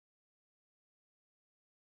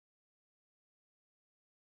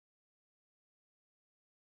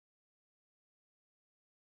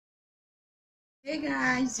Hey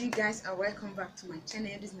guys, you guys are welcome back to my channel.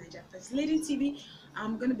 This is Niger First Lady TV.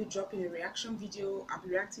 I'm gonna be dropping a reaction video. I'll be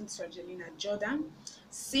reacting to Angelina Jordan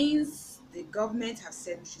since the government have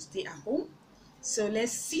said we should stay at home. So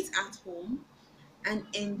let's sit at home and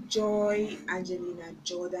enjoy Angelina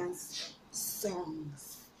Jordan's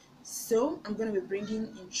songs. So I'm gonna be bringing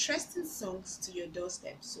interesting songs to your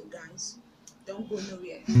doorstep. So guys, don't go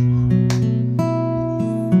nowhere.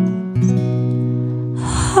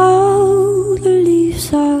 All the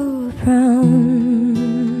leaves are brown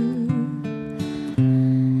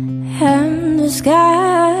and the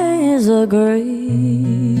skies are gray.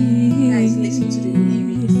 Guys, listen to the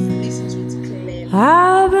lyrics. Listen to it clearly.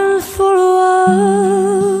 I've been for a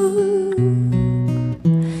walk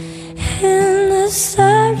in the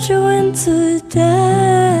search of winter day.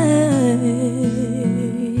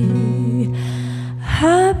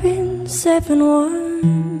 I've been safe and warm.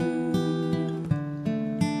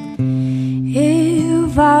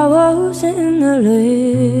 If I was in the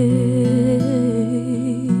lake,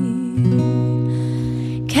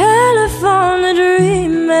 California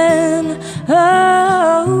dreaming,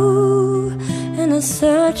 oh, in a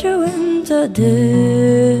such a winter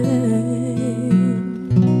day.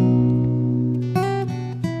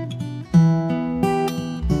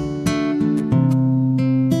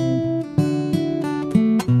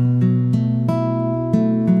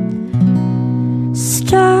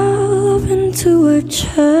 To a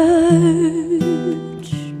church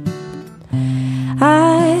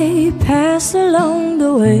I passed along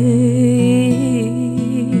the way.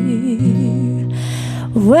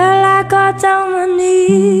 Well, I got down my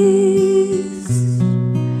knees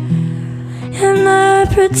and I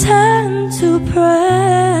pretend to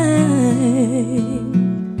pray.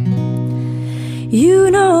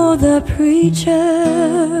 You know the preacher,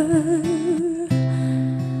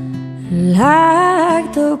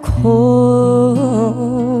 like the cold,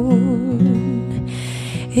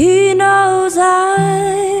 he knows I'm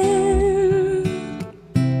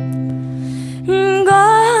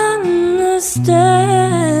gonna stay.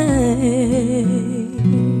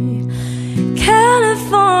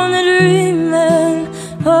 California dreaming,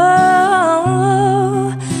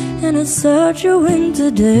 oh, in a such a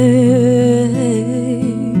winter day.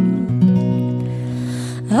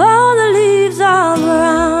 All the leaves are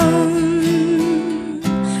brown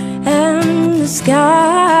and the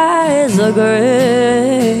skies are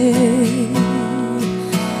gray.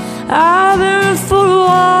 I've been for a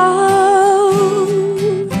walk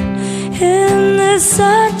in this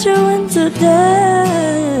such a winter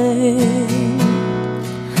day.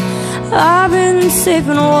 I've been safe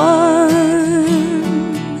and warm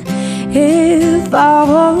if I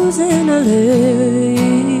was in a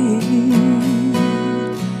lake.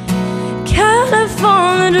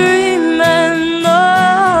 California dreaming,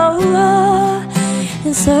 oh,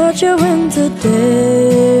 in such a winter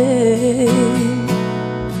day.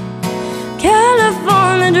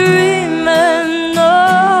 California dreaming,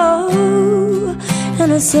 oh,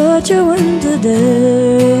 in such a winter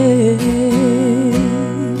day.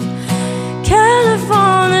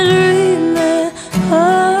 California dreaming,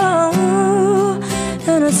 oh,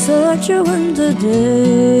 in such a winter day.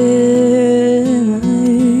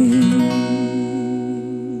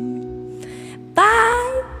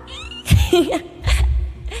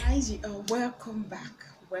 Guys, you are welcome back.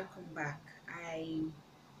 Welcome back. I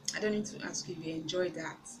don't need to ask you if you enjoyed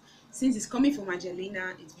that. Since it's coming from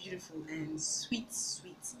Angelina, it's beautiful and sweet,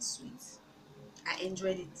 sweet, sweet. I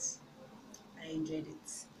enjoyed it. I enjoyed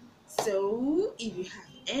it. So, if you have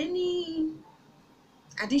any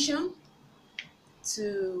addition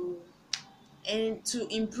to to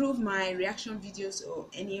improve my reaction videos or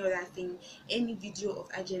any other thing, any video of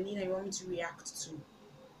Angelina you want me to react to,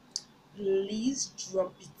 please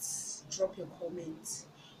drop your comment.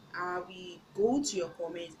 I will go to your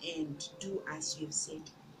comment and do as you've said.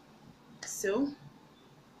 So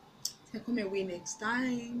come away next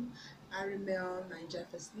time. I remember Niger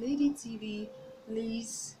First Lady TV.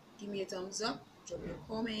 Please give me a thumbs up, drop your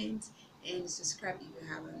comment, and subscribe if you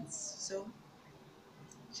haven't. So